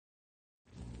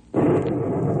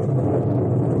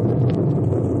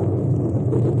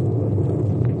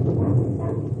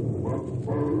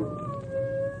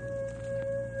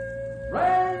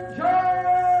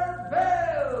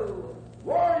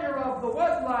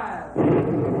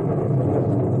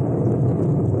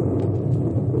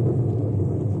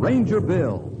Ranger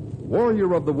Bill,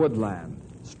 warrior of the woodland,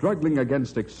 struggling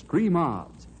against extreme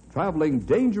odds, traveling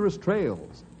dangerous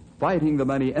trails, fighting the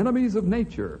many enemies of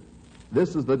nature.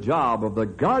 This is the job of the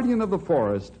guardian of the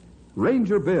forest,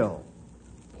 Ranger Bill.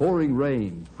 Pouring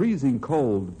rain, freezing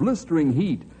cold, blistering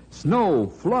heat, snow,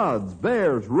 floods,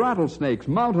 bears, rattlesnakes,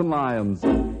 mountain lions.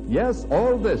 Yes,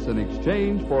 all this in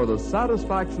exchange for the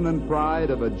satisfaction and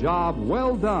pride of a job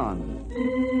well done.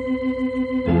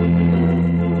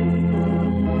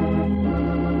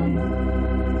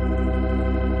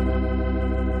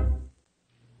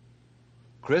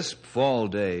 Crisp fall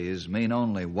days mean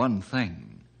only one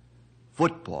thing: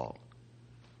 football.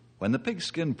 When the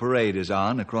pigskin parade is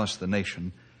on across the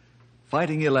nation,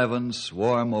 fighting 11s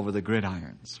swarm over the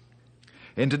gridirons.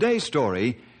 In today's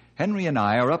story, Henry and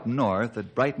I are up north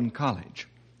at Brighton College.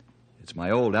 It's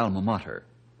my old alma mater,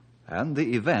 and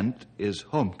the event is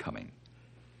homecoming.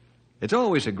 It's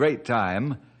always a great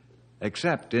time,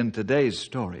 except in today's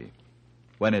story,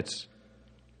 when it's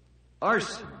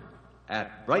Arson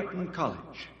at Brighton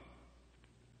College.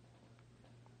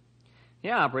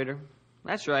 Yeah, operator.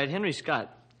 That's right, Henry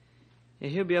Scott. Yeah,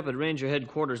 he'll be up at Ranger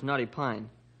Headquarters, Knotty Pine.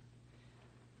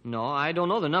 No, I don't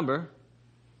know the number.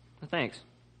 Thanks.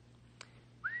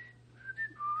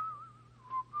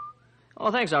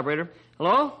 Oh, thanks, operator.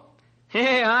 Hello?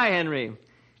 Hey, hi, Henry.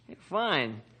 Hey,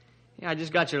 fine. Yeah, I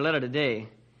just got your letter today.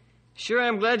 Sure,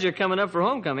 I'm glad you're coming up for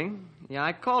homecoming. Yeah,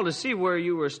 I called to see where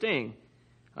you were staying.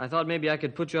 I thought maybe I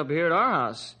could put you up here at our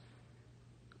house.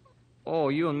 Oh,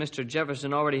 you and Mr.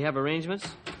 Jefferson already have arrangements?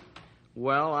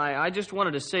 Well, I just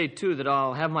wanted to say, too, that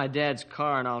I'll have my dad's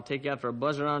car and I'll take you out for a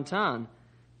buzz around town.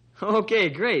 Okay,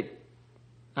 great.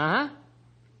 Uh-huh.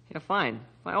 Yeah, fine.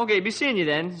 Okay, be seeing you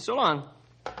then. So long.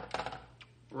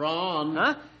 Ron.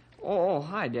 Huh? Oh,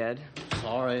 hi, Dad.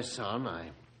 Sorry, son.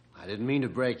 I didn't mean to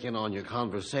break in on your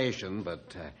conversation,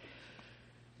 but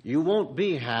you won't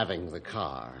be having the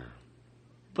car.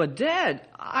 But, Dad,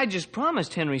 I just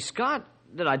promised Henry Scott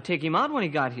that I'd take him out when he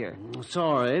got here.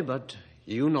 Sorry, but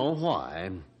you know why.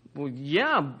 Well,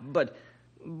 yeah, but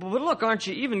look, aren't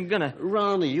you even gonna...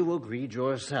 Ronnie, you agreed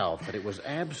yourself that it was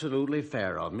absolutely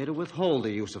fair of me to withhold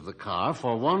the use of the car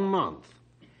for 1 month.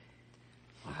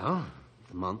 Well,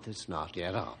 the month is not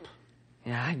yet up.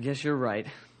 Yeah, I guess you're right.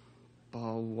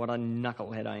 Oh, what a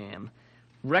knucklehead I am.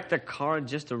 Wrecked the car at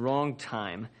just the wrong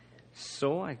time.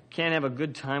 So I can't have a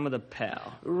good time with a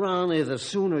pal. Ronnie, the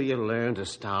sooner you learn to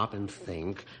stop and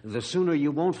think, the sooner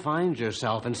you won't find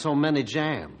yourself in so many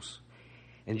jams.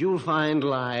 And you'll find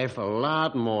life a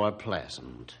lot more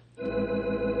pleasant.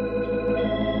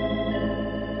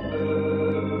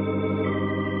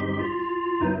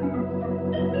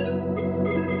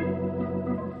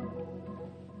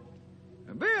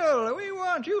 Bill, we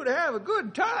want you to have a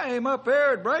good time up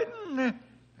there at Brighton.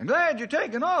 I'm glad you're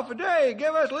taking off a day.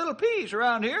 Give us a little peace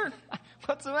around here.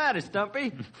 What's the matter,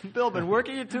 Stumpy? Bill been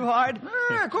working you too hard?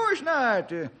 Of course not.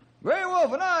 Grey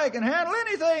Wolf and I can handle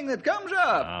anything that comes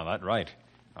up. Ah, that's right.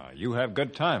 You have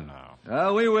good time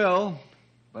now. We will.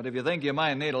 But if you think you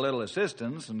might need a little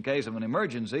assistance in case of an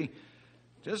emergency,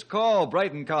 just call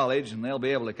Brighton College and they'll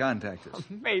be able to contact us.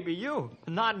 Maybe you,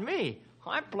 not me.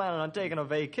 I'm planning on taking a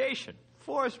vacation,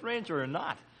 forest ranger or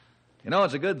not. You know,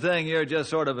 it's a good thing you're just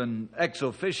sort of an ex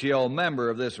officio member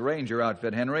of this ranger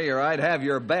outfit, Henry, or I'd have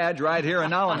your badge right here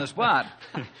and now on the spot.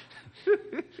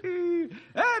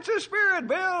 That's the spirit,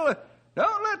 Bill.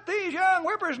 Don't let these young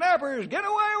whippersnappers get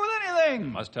away with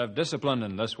anything. Must have discipline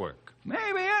in this work.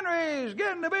 Maybe Henry's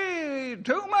getting to be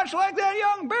too much like that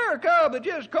young bear cub that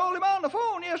just called him on the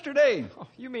phone yesterday. Oh,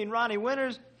 you mean Ronnie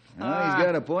Winters? He's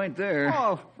got a point there.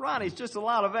 Oh, Ronnie's just a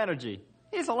lot of energy.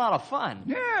 He's a lot of fun.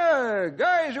 Yeah,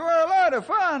 guys who are a lot of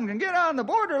fun can get on the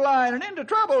borderline and into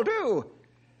trouble, too.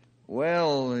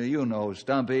 Well, you know,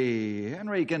 Stumpy,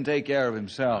 Henry can take care of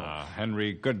himself.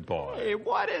 Henry, good boy. Hey,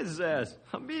 what is this?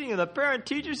 A meeting of the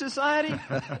Parent-Teacher Society?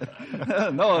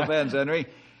 No offense, Henry.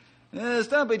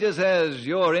 Stumpy just has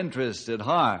your interests at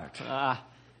heart.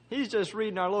 He's just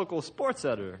reading our local sports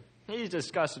editor. He's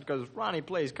disgusted because Ronnie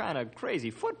plays kind of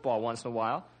crazy football once in a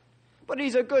while. But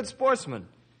he's a good sportsman.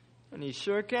 And he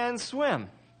sure can swim.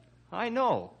 I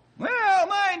know. Well,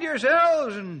 mind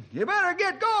yourselves, and you better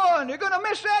get going. You're going to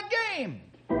miss that game.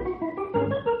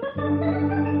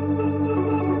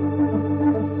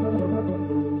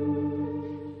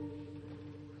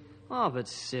 Oh, but,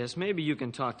 Sis, maybe you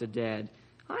can talk to Dad.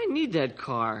 I need that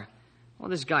car. Well,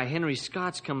 this guy Henry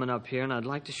Scott's coming up here, and I'd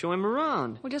like to show him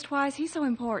around. Well, just why is he so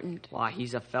important? Why,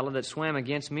 he's a fella that swam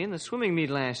against me in the swimming meet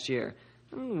last year.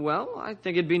 Well, I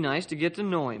think it'd be nice to get to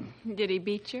know him. Did he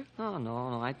beat you? Oh,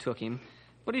 no, I took him.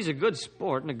 But he's a good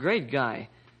sport and a great guy.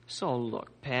 So,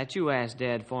 look, Pat, you ask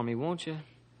Dad for me, won't you?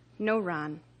 No,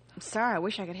 Ron. I'm sorry. I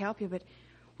wish I could help you, but...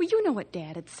 Well, you know what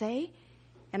Dad'd say.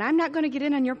 And I'm not going to get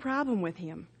in on your problem with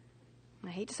him. I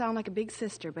hate to sound like a big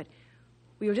sister, but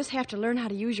you'll just have to learn how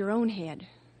to use your own head.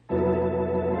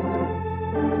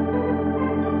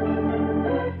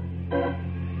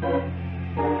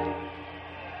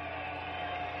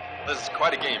 This is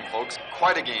quite a game, folks.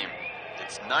 Quite a game.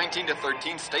 It's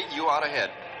 19-13, State U out ahead.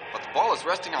 But the ball is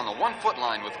resting on the 1-foot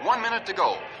line with 1 minute to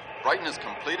go. Brighton has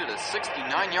completed a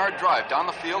 69-yard drive down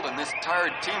the field, and this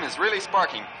tired team is really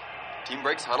sparking. Team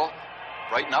breaks huddle.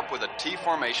 Brighton up with a T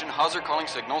formation. Hauser calling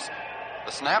signals.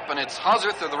 The snap, and it's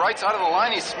Hauser through the right side of the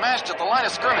line. He's smashed at the line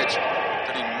of scrimmage.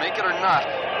 Did he make it or not?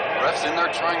 Ref's in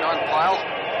there trying to unpile.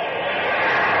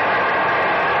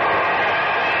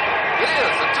 It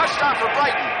is a touchdown for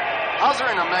Brighton. Hauser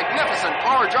in a magnificent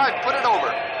power drive put it over.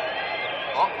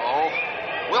 Uh-oh.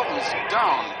 Wilton's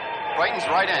down. Brighton's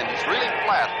right end. He's really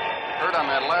flat. Hurt on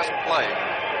that last play.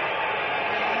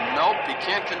 Nope, he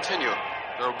can't continue.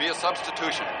 There will be a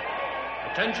substitution.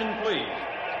 Attention, please.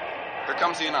 Here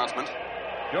comes the announcement.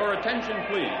 Your attention,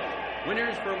 please.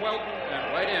 Winners for Welton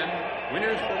at right end.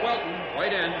 Winners for Welton,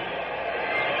 right end.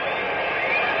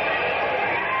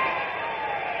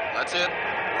 That's it.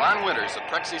 Ron Winters, a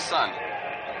Prexy's son.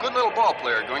 A good little ball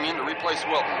player going in to replace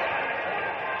Wilton.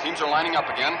 Teams are lining up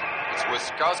again. It's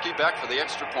Wiskowski back for the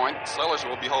extra point. Sellers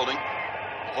will be holding.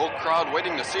 The whole crowd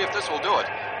waiting to see if this will do it.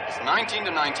 It's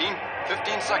 19-19.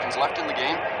 15 seconds left in the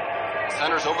game. The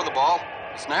center's over the ball.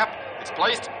 The snap. It's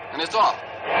placed, and it's off.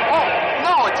 Oh,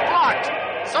 no, it's blocked.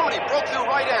 Somebody broke through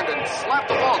right end and slapped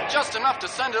the ball just enough to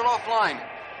send it offline.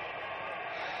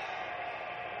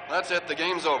 That's it. The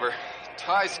game's over.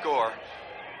 Tie score.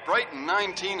 Brighton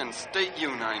 19 and State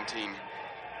U 19.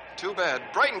 Too bad.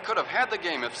 Brighton could have had the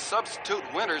game if substitute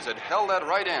Winters had held that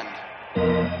right end.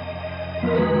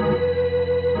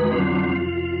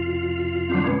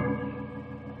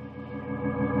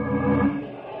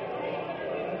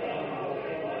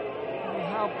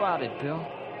 How about it, Bill?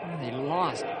 They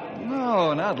lost.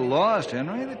 No, not lost,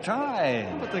 Henry. They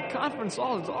tied. But the conference is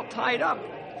all tied up.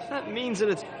 That means that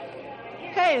it's...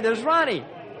 Hey, there's Ronnie.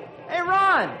 Hey,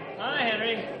 Ron. Hi,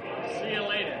 Henry. See you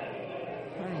later.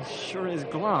 He sure is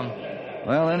glum.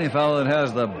 Well, any fellow that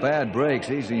has the bad breaks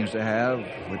he seems to have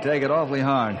would take it awfully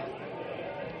hard.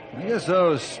 I guess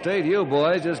those State U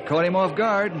boys just caught him off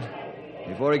guard.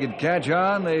 Before he could catch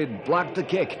on, they'd blocked the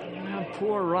kick. Oh,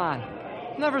 poor Ron.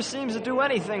 Never seems to do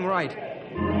anything right.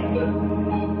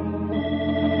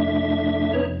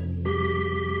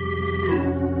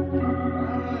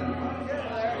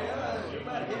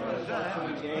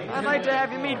 I'd like to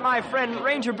have you meet my friend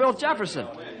Ranger Bill Jefferson.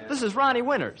 This is Ronnie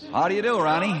Winters. How do you do,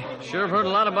 Ronnie? Sure have heard a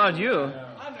lot about you,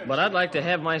 but I'd like to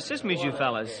have my sis meet you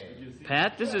fellas.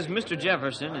 Pat, this is Mr.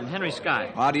 Jefferson and Henry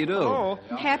Scott. How do you do? Oh.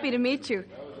 Happy to meet you.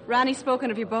 Ronnie's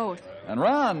spoken of you both. And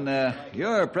Ron,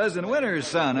 you're President Winters'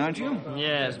 son, aren't you?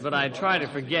 Yes, but I try to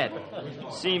forget.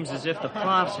 Seems as if the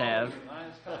profs have.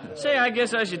 Say, I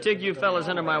guess I should take you fellas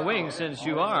under my wing since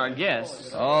you are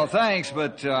guests. Oh, thanks,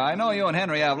 but I know you and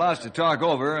Henry have lots to talk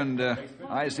over, and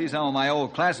I see some of my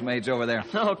old classmates over there.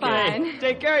 Okay. Fine.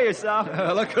 Take care of yourself.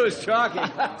 Look who's talking.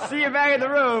 See you back in the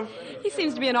room. He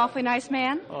seems to be an awfully nice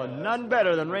man. Oh, none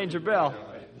better than Ranger Bill.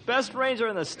 Best ranger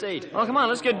in the state. Well, come on,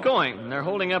 let's get going. They're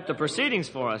holding up the proceedings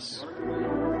for us.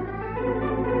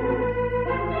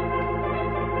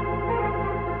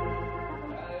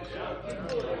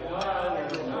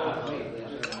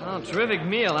 Oh, terrific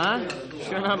meal, huh?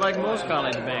 Sure not like most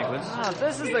college banquets.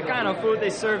 This is the kind of food they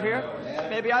serve here.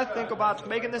 Maybe I think about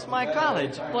making this my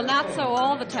college. Well, not so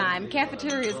all the time.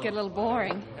 Cafeterias get a little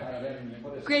boring.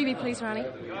 Gravy, please, Ronnie.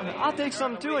 I'll take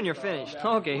some, too, when you're finished.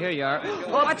 Okay, here you are.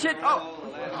 Watch it. Oh,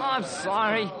 I'm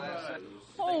sorry.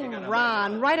 Oh,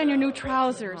 Ron, right on your new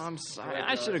trousers. I'm sorry.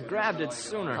 I should have grabbed it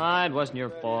sooner. It wasn't your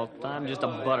fault. I'm just a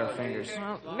butterfingers.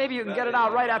 Well, maybe you can get it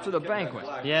out right after the banquet.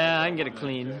 Yeah, I can get it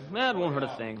clean. That won't hurt a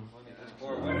thing.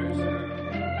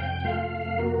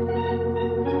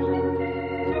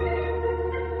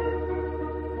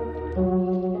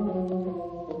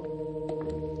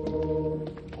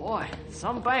 Boy,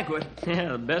 some banquet.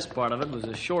 Yeah, the best part of it was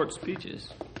the short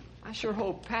speeches. I sure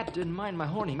hope Pat didn't mind my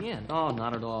horning in. Oh,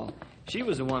 not at all. She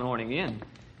was the one horning in.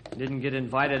 Didn't get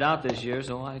invited out this year,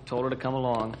 so I told her to come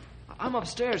along. I'm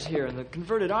upstairs here in the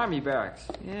converted army barracks.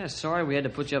 Yeah, sorry we had to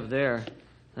put you up there.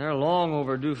 They're long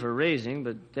overdue for raising,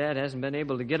 but Dad hasn't been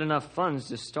able to get enough funds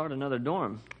to start another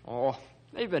dorm. Oh,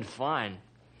 they've been fine.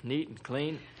 Neat and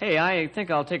clean. Hey, I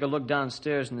think I'll take a look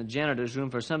downstairs in the janitor's room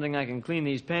for something I can clean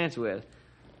these pants with.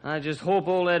 I just hope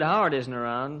old Ed Howard isn't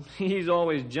around. He's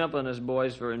always jumping us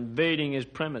boys for invading his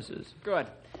premises. Good.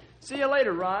 See you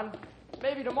later, Ron.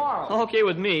 Maybe tomorrow. Okay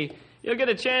with me. You'll get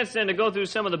a chance then to go through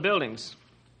some of the buildings.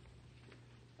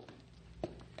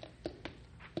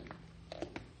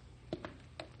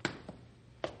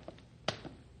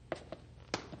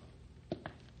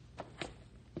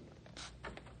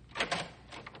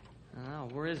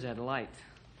 Where is that light?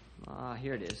 Ah,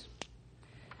 here it is.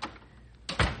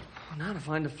 Now to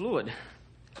find the fluid.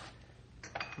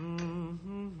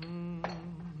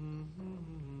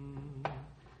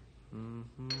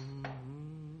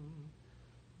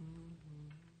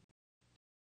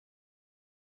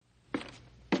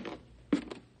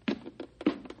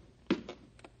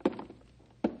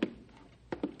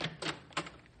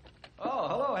 Oh,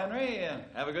 hello, Henry.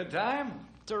 Have a good time?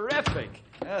 Terrific.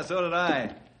 Yeah, so did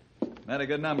I. Met a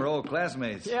good number of old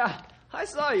classmates. Yeah, I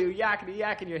saw you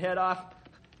yakety-yakking your head off.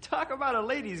 Talk about a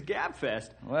ladies' gab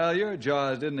fest. Well, your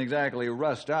jaws didn't exactly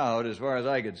rust out as far as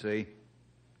I could see.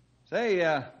 Say,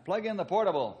 plug in the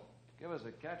portable. Give us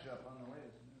a catch-up on the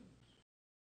latest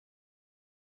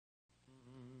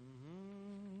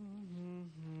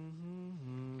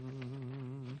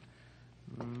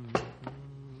news.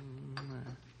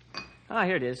 Ah,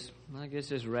 here it is. I guess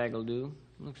this rag will do.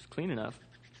 Looks clean enough.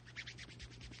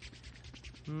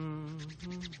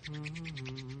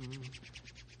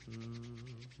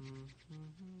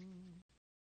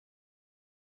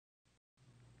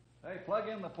 Hey, plug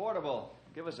in the portable.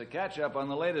 Give us a catch-up on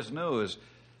the latest news.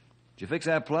 Did you fix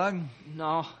that plug?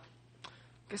 No.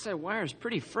 Guess that wire's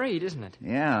pretty frayed, isn't it?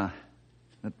 Yeah.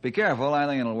 But be careful. I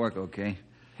think it'll work okay.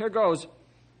 Here goes.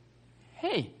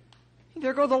 Hey,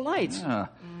 there go the lights. Yeah.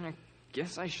 I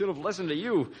guess I should have listened to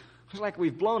you. Looks like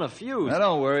we've blown a fuse. Now,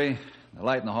 don't worry. The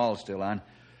light in the hall's still on.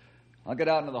 I'll get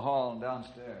out into the hall and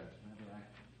downstairs. Maybe I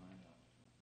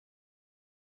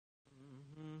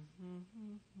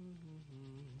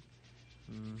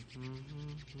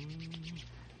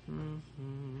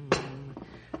can find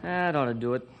out. That ought to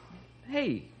do it.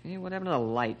 Hey, what happened to the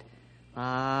light?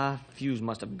 Fuse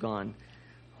must have gone.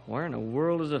 Where in the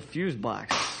world is a fuse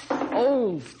box?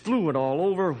 Oh, fluid all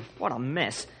over. What a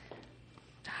mess.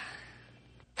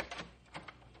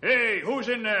 Hey, who's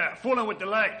in there fooling with the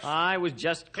lights? I was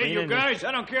just cleaning... Hey, you guys,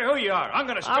 I don't care who you are. I'm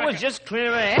going to strike I was just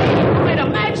cleaning... Hey, wait a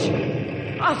match!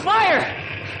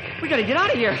 Fire! We got to get out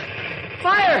of here.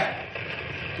 Fire!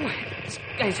 Boy, this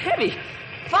guy's heavy.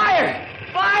 Fire!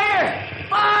 Fire!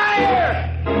 Fire!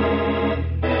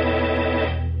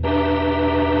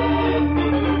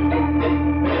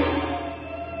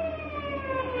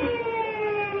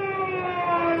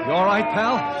 You all right,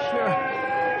 pal?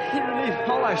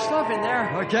 All our stuff in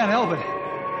there. I can't help it.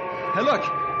 Hey, look.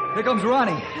 Here comes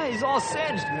Ronnie. Yeah, he's all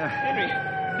singed. Yeah. Henry,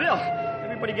 Bill,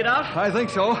 everybody get out? I think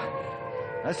so.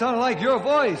 That sounded like your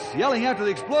voice yelling after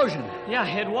the explosion. Yeah,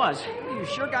 it was. You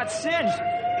sure got singed.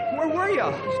 Where were you?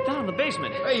 It's down in the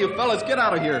basement. Hey, you fellas, get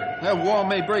out of here. That wall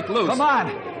may break loose. Come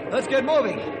on. Let's get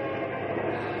moving.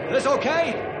 This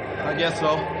okay? I guess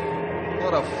so.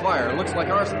 What a fire. Looks like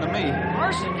arson to me.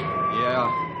 Arson?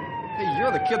 Yeah. Hey,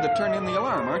 you're the kid that turned in the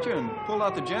alarm, aren't you, and pulled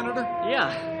out the janitor?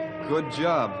 Yeah. Good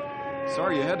job.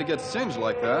 Sorry you had to get singed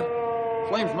like that.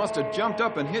 Flames must have jumped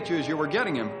up and hit you as you were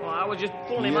getting him. Well, I was just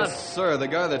pulling him out. Yes, sir. The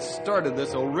guy that started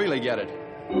this will really get it.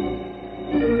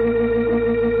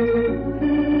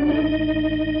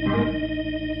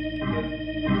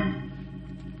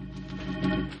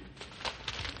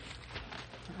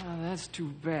 Oh, that's too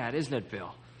bad, isn't it,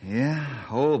 Bill? Yeah,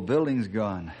 whole building's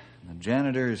gone. The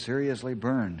janitor is seriously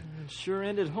burned. It sure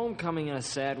ended homecoming in a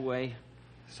sad way.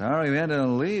 Sorry we had to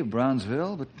leave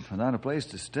Brownsville, but without a place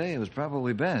to stay, it was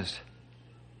probably best.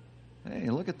 Hey,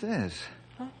 look at this.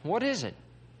 Huh? What is it?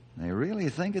 They really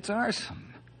think it's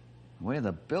arson. The way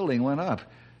the building went up.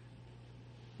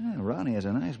 Yeah, Ronnie has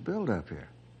a nice build up here.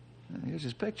 Here's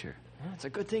his picture. Well, it's a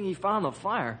good thing he found the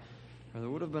fire, or there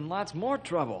would have been lots more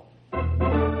trouble.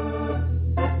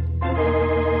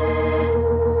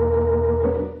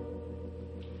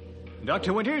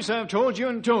 Dr. Winters, I've told you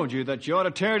and told you that you ought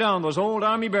to tear down those old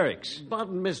Army barracks.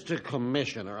 But, Mr.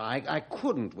 Commissioner, I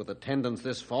couldn't with attendance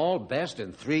this fall, best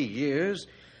in 3 years.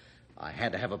 I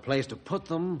had to have a place to put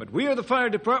them. But we of the fire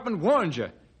department warned you,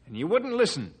 and you wouldn't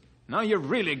listen. Now you've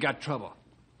really got trouble.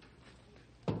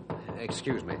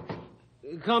 Excuse me.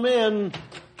 Come in.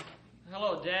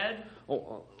 Hello, Dad.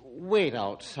 Oh, wait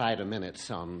outside a minute,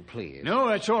 son, please. No,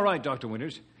 that's all right, Dr.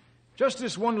 Winters. Just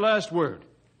this one last word.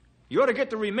 You ought to get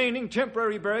the remaining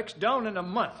temporary barracks down in a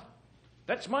month.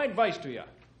 That's my advice to you.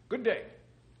 Good day.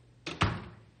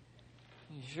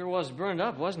 He sure was burned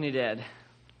up, wasn't he, Dad?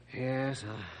 Yes,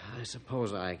 I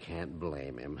suppose I can't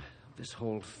blame him. This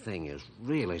whole thing is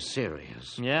really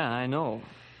serious. Yeah, I know.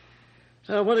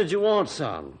 So what did you want,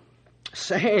 son?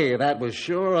 Say, that was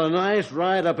sure a nice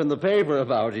write-up in the paper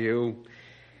about you.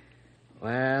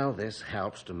 Well, this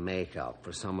helps to make up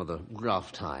for some of the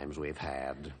rough times we've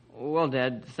had. Well,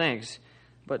 Dad, thanks.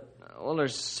 But, well,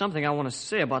 there's something I want to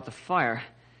say about the fire.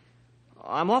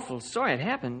 I'm awful sorry it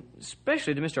happened,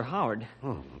 especially to Mr. Howard.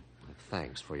 Oh,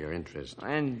 thanks for your interest.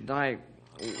 And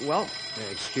well...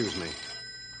 Excuse me.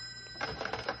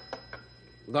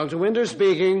 Dr. Winters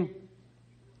speaking.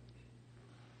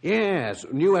 Yes,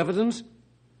 new evidence?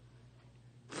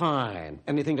 Fine.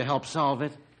 Anything to help solve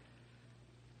it?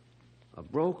 A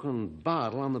broken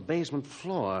bottle on the basement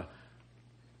floor.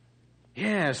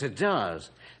 Yes, it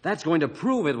does. That's going to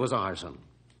prove it was arson.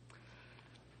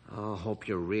 I'll hope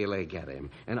you really get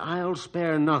him. And I'll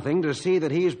spare nothing to see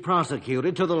that he's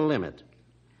prosecuted to the limit.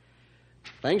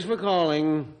 Thanks for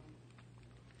calling.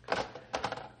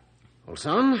 Well,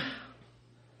 son,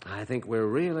 I think we're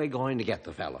really going to get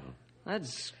the fellow.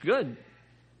 That's good.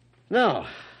 Now,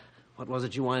 what was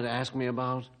it you wanted to ask me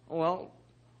about? Well,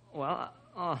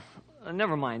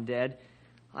 never mind, Dad.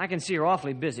 I can see you're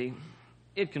awfully busy.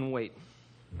 It can wait.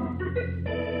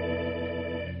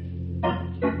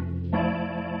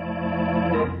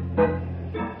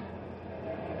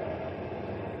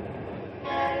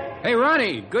 Hey,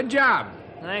 Ronnie, good job.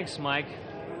 Thanks, Mike.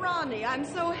 Ronnie, I'm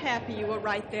so happy you were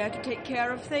right there to take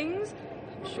care of things.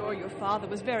 I'm sure your father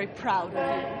was very proud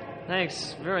of you.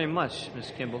 Thanks very much,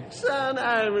 Miss Kimball. Son,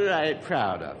 I'm right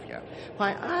proud of you.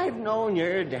 Why, I've known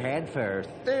your dad for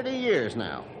 30 years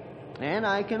now. And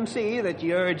I can see that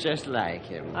you're just like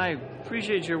him. I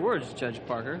appreciate your words, Judge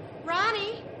Parker.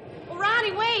 Ronnie? Oh,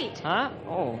 Ronnie, wait. Huh?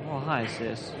 Oh, hi,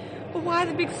 sis. Well, why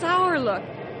the big sour look?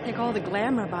 I think all the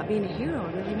glamour about being a hero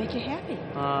would really make you happy.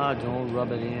 Don't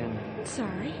rub it in.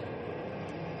 Sorry.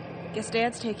 Guess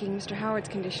Dad's taking Mr. Howard's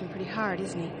condition pretty hard,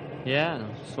 isn't he? Yeah,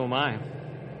 so am I.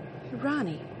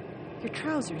 Ronnie, your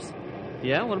trousers.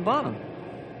 Yeah, what about them?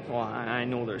 Well, I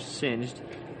know they're singed.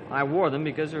 I wore them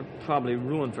because they're probably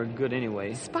ruined for good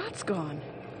anyway. Spot's gone.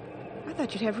 I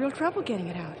thought you'd have real trouble getting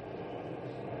it out.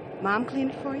 Mom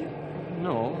cleaned it for you?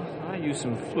 No, I used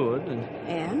some fluid and...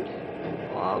 And?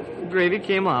 Gravy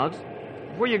came out.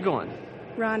 Where you going?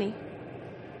 Ronnie,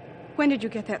 when did you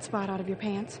get that spot out of your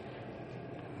pants?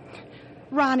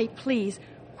 Ronnie, please,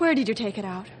 where did you take it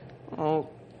out? Oh,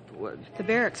 what? The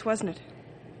barracks, wasn't it?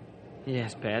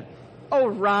 Yes, Pat. Oh,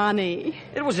 Ronnie.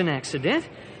 It was an accident.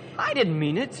 I didn't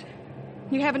mean it.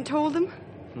 You haven't told them?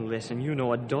 Listen, you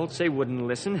know adults, they wouldn't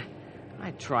listen.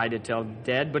 I tried to tell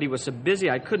Dad, but he was so busy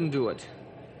I couldn't do it.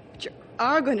 But you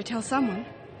are going to tell someone.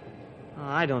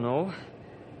 I don't know.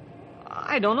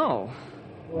 I don't know.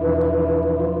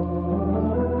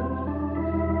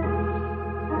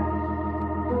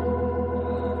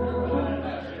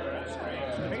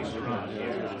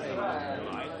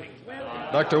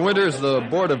 Dr. Winters, the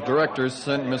board of directors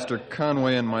sent Mr.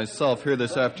 Conway and myself here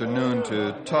this afternoon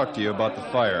to talk to you about the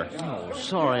fire. Oh,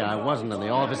 sorry I wasn't in the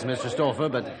office, Mr.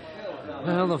 Stouffer, but,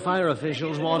 well, the fire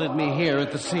officials wanted me here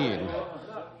at the scene.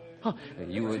 Oh,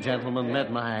 you gentlemen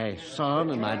met my son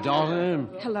and my daughter?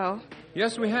 Hello.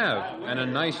 Yes, we have. And a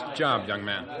nice job, young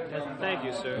man. Thank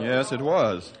you, sir. Yes, it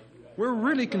was. We're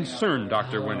really concerned,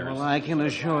 Dr. Winters. Well, I can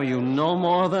assure you no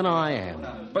more than I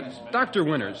am. But, Dr.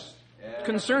 Winters,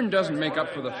 concern doesn't make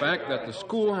up for the fact that the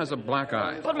school has a black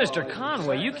eye. But, Mr.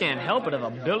 Conway, you can't help it if a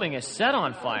building is set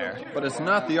on fire. But it's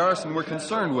not the arson we're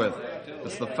concerned with.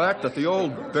 It's the fact that the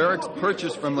old barracks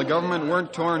purchased from the government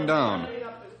weren't torn down.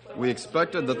 We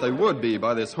expected that they would be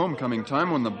by this homecoming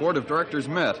time when the board of directors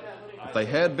met. If they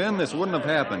had been, this wouldn't have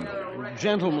happened.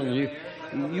 Gentlemen,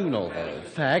 you know the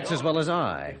facts as well as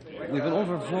I. We've an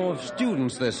overflow of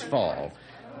students this fall.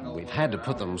 We've had to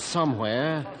put them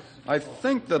somewhere. I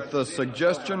think that the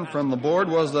suggestion from the board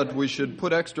was that we should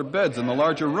put extra beds in the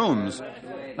larger rooms.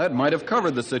 That might have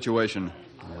covered the situation.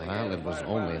 Well, it was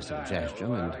only a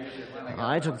suggestion, and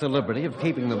I took the liberty of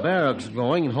keeping the barracks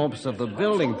going in hopes of the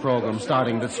building program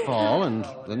starting this fall and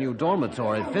the new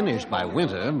dormitory finished by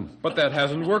winter. But that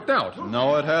hasn't worked out.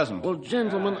 No, it hasn't. Well,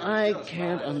 gentlemen, I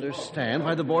can't understand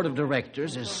why the board of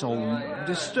directors is so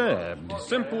disturbed.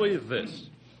 Simply this.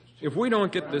 If we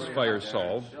don't get this fire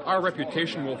solved, our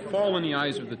reputation will fall in the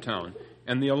eyes of the town,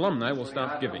 and the alumni will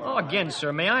stop giving. Oh, again,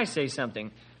 sir, may I say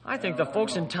something? I think the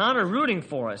folks in town are rooting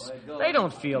for us. They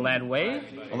don't feel that way.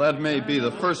 Well, that may be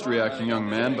the first reaction, young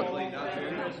man,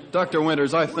 but... Dr.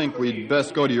 Winters, I think we'd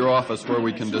best go to your office where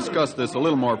we can discuss this a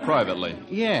little more privately.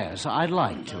 Yes, I'd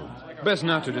like to. Best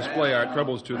not to display our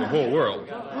troubles to the whole world.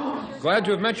 Glad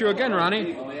to have met you again,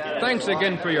 Ronnie. Thanks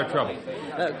again for your trouble.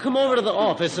 Come over to the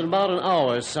office in about an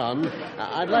hour, son.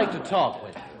 I'd like to talk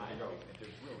with you.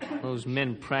 Those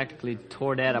men practically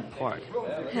tore Dad apart.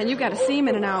 And you got to see him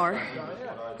in an hour.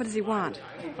 What does he want?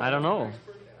 I don't know.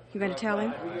 You going to tell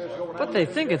him? But they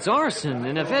think it's arson,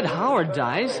 and if Ed Howard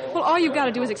dies... Well, all you've got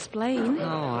to do is explain.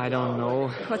 Oh, I don't know.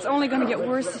 Well, it's only going to get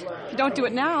worse if you don't do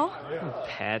it now. Oh,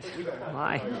 Pat,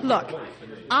 why? Look,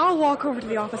 I'll walk over to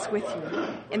the office with you,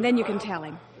 and then you can tell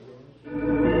him.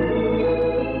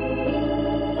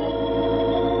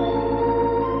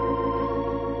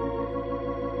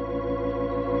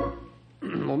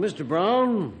 Well, Mr.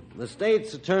 Brown, the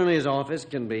state's attorney's office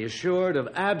can be assured of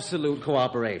absolute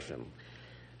cooperation.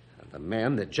 The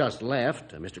men that just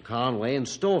left, Mr. Conway and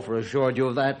Stouffer, assured you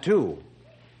of that, too.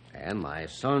 And my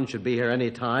son should be here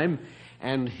any time,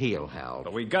 and he'll help.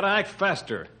 But we gotta act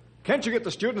faster. Can't you get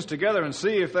the students together and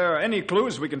see if there are any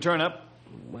clues we can turn up?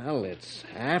 Well, it's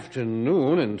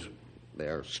afternoon, and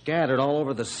they're scattered all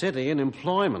over the city in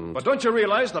employment. But don't you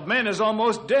realize the man is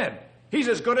almost dead? He's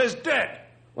as good as dead.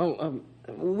 Well,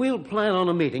 we'll plan on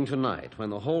a meeting tonight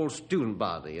when the whole student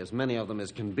body, as many of them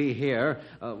as can be here,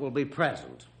 will be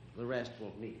present. The rest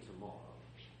will meet tomorrow.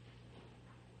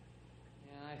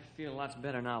 Yeah, I feel lots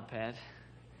better now, Pat.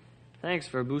 Thanks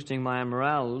for boosting my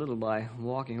morale a little by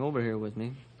walking over here with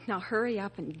me. Now hurry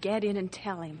up and get in and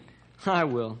tell him. I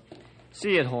will.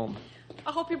 See you at home.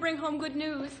 I hope you bring home good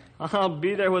news. I'll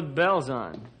be there with bells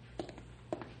on.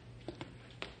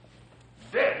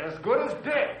 Dead, as good as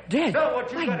dead. Dead? Tell what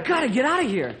you I gotta get out of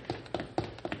here.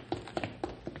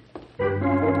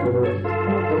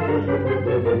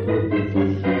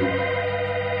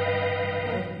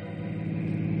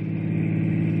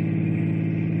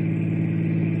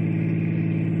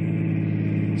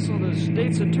 So the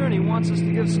state's attorney wants us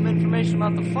to give some information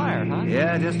about the fire, huh?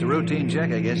 Yeah, just a routine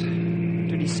check, I guess.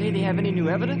 Did he say they have any new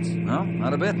evidence? No,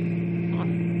 not a bit.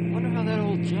 Wonder how that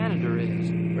old janitor is.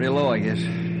 Pretty low, I guess.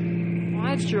 Well,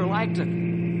 I'd sure like to...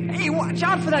 Hey, watch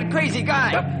out for that crazy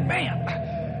guy! Man!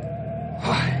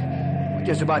 We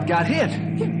just about got hit.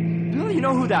 Bill, you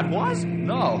know who that was?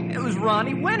 No. It was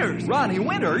Ronnie Winters. Ronnie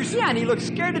Winters? Yeah, and he looked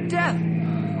scared to death.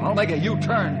 I'll make a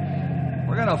U-turn.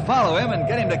 We're going to follow him and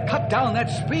get him to cut down that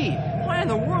speed. Why in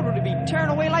the world would he be tearing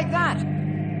away like that?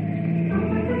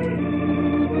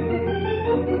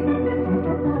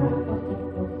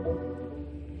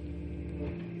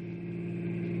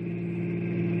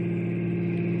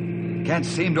 Can't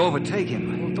seem to overtake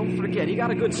him. Well, don't forget, he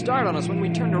got a good start on us when we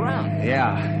turned around.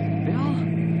 Yeah.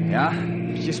 Bill? Yeah?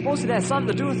 You suppose it had something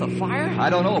to do with the fire? I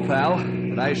don't know, pal,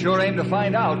 but I sure aim to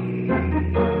find out.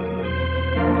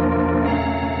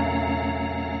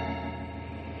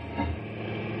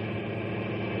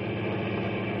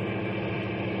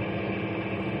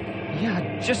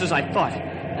 Yeah, just as I thought.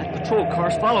 That patrol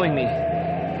car's following me.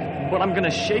 But I'm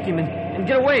gonna shake him and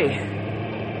get away.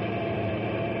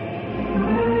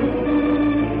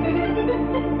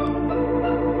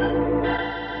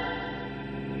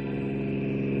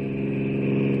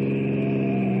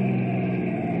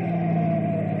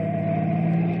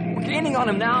 We're gaining on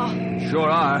him now. Sure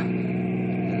are.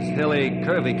 This hilly,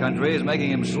 curvy country is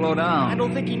making him slow down. I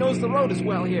don't think he knows the road as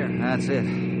well here. That's it.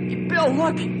 Hey, Bill,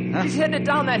 look. Huh? He's headed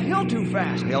down that hill too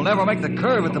fast. He'll never make the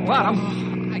curve at the bottom.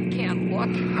 Oh, I can't look.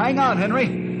 Hang on, Henry.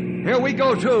 Here we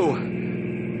go, too.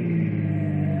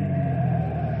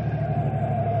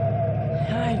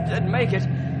 I didn't make it.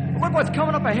 Look what's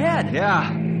coming up ahead. Yeah.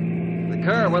 The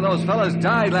curve where those fellas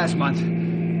died last month.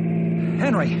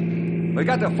 Henry, we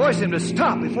got to force him to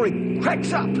stop before he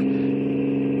cracks up.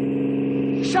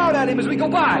 Shout at him as we go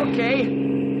by. Okay.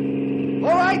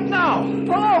 All right, now.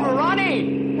 Pull over,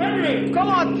 Ronnie. Henry! Come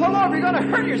on, pull over. You're going to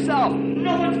hurt yourself.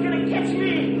 No one's going to catch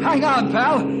me. Hang on,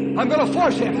 pal. I'm going to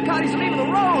force him. God, he's leaving the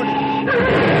road.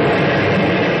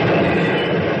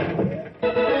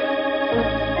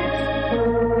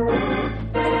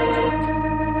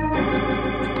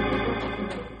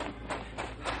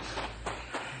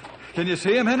 Can you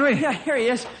see him, Henry? Yeah, here he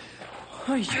is.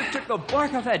 Oh, he sure took the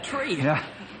bark off that tree. Yeah.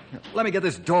 Let me get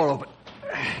this door open.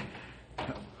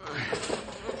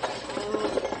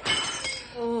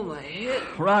 Oh, my head.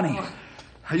 Ronnie,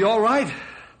 are you all right?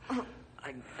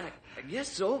 I guess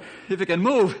so. If you can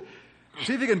move,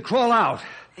 see if you can crawl out.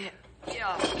 Yeah.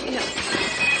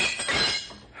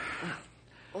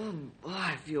 Oh,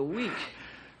 I feel weak.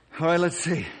 All right, let's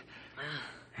see.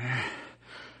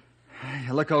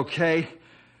 You look okay.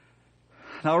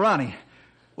 Now, Ronnie,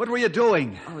 what were you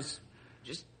doing? I was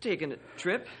just taking a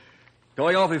trip.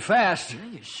 Going awfully fast. Yeah,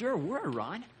 you sure were,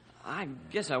 Ron. I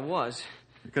guess I was.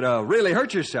 You could have really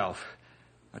hurt yourself.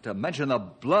 Not to mention the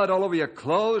blood all over your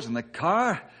clothes and the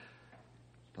car.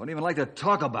 Don't even like to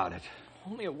talk about it.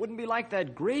 Only it wouldn't be like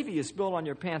that gravy you spilled on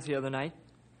your pants the other night.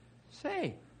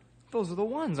 Say, those are the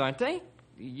ones, aren't they?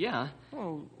 Yeah.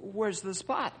 Oh, where's the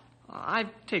spot? I've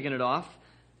taken it off,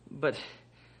 but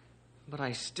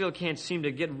I still can't seem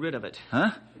to get rid of it.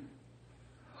 Huh?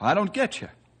 I don't get you.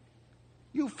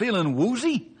 You feeling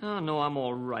woozy? Oh, no, I'm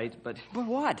all right, but... But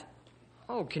what?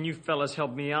 Oh, can you fellas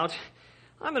help me out?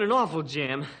 I'm in an awful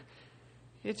jam.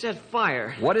 It's that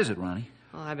fire. What is it, Ronnie?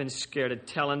 Oh, I've been scared of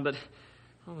telling, but...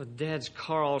 Oh, with Dad's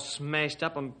car all smashed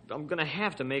up, I'm going to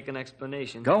have to make an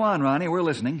explanation. Go on, Ronnie. We're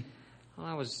listening. Well,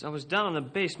 I was down in the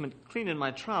basement cleaning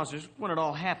my trousers when it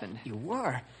all happened. You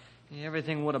were? Yeah,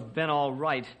 everything would have been all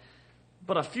right.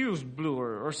 But a fuse blew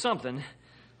or something.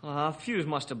 A fuse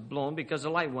must have blown because the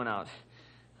light went out.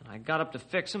 And I got up to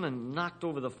fix him and knocked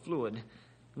over the fluid.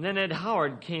 And then Ed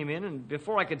Howard came in, and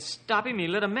before I could stop him, he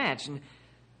lit a match, and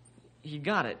he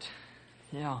got it.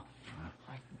 Yeah,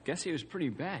 I guess he was pretty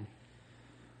bad.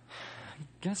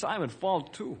 Guess I'm at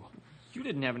fault, too. You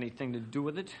didn't have anything to do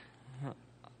with it.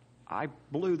 I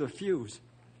blew the fuse.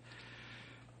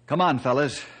 Come on,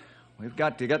 fellas. We've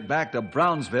got to get back to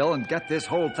Brownsville and get this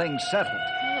whole thing settled.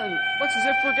 Looks as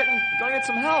if we're going to get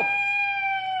some help.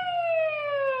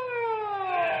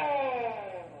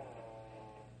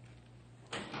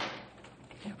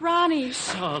 Ronnie.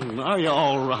 Son, are you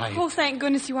all right? Oh, thank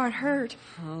goodness you aren't hurt.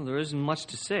 Well, there isn't much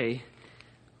to say.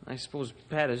 I suppose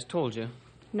Pat has told you.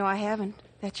 No, I haven't.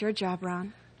 That's your job,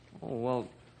 Ron. Oh,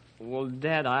 well,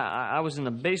 Dad, I was in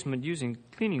the basement using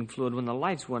cleaning fluid when the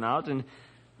lights went out and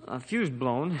a fuse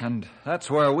blown. And that's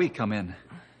where we come in.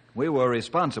 We were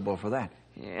responsible for that.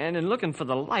 And in looking for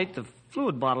the light, the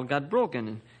fluid bottle got broken.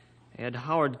 And Ed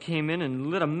Howard came in and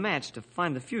lit a match to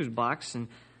find the fuse box, and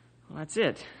well, that's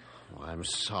it. Oh, I'm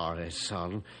sorry,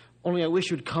 son. Only I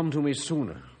wish you'd come to me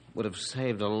sooner. Would have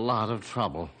saved a lot of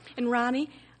trouble. And Ronnie,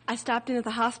 I stopped in at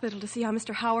the hospital to see how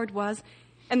Mr. Howard was,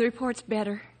 and the report's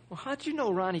better. Well, how'd you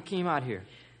know Ronnie came out here?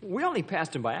 We only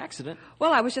passed him by accident.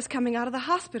 Well, I was just coming out of the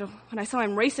hospital when I saw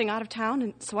him racing out of town,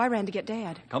 and so I ran to get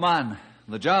Dad. Come on.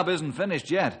 The job isn't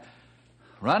finished yet.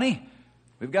 Ronnie,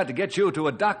 we've got to get you to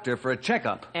a doctor for a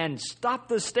checkup. And stop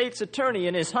the state's attorney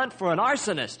in his hunt for an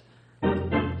arsonist.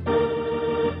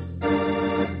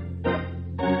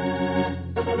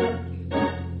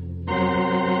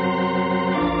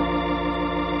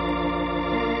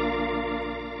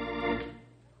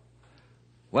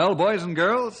 Well, boys and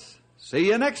girls, see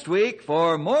you next week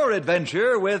for more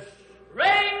adventure with...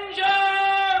 Ranger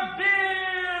Bill!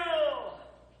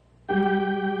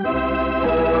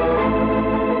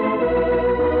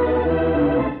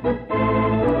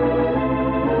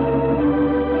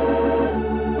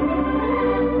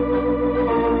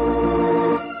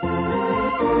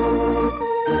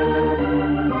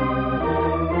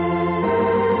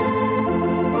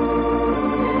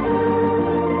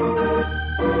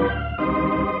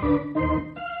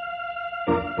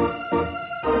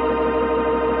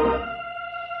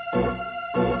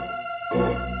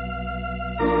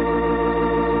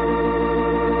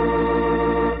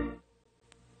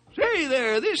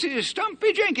 This is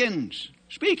Stumpy Jenkins,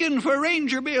 speaking for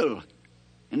Ranger Bill,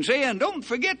 and saying don't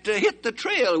forget to hit the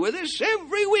trail with us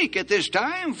every week at this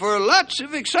time for lots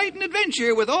of exciting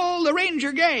adventure with all the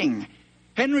Ranger gang.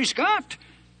 Henry Scott,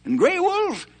 and Grey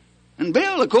Wolf, and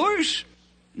Bill, of course,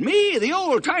 and me, the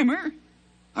old-timer,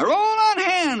 are all on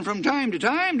hand from time to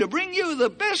time to bring you the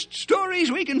best stories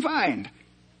we can find.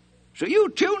 So you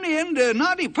tune in to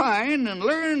Knotty Pine and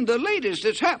learn the latest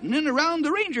that's happening around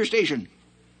the ranger station,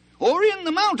 or in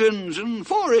the mountains and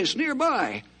forests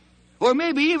nearby, or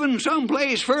maybe even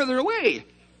someplace further away.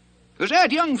 Because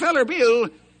that young feller Bill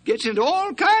gets into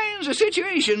all kinds of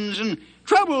situations and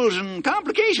troubles and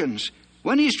complications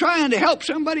when he's trying to help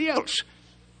somebody else.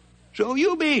 So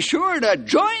you be sure to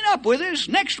join up with us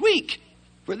next week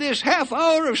for this half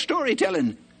hour of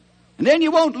storytelling, and then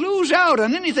you won't lose out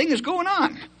on anything that's going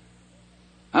on.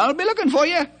 I'll be looking for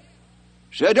you,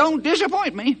 so don't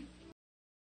disappoint me.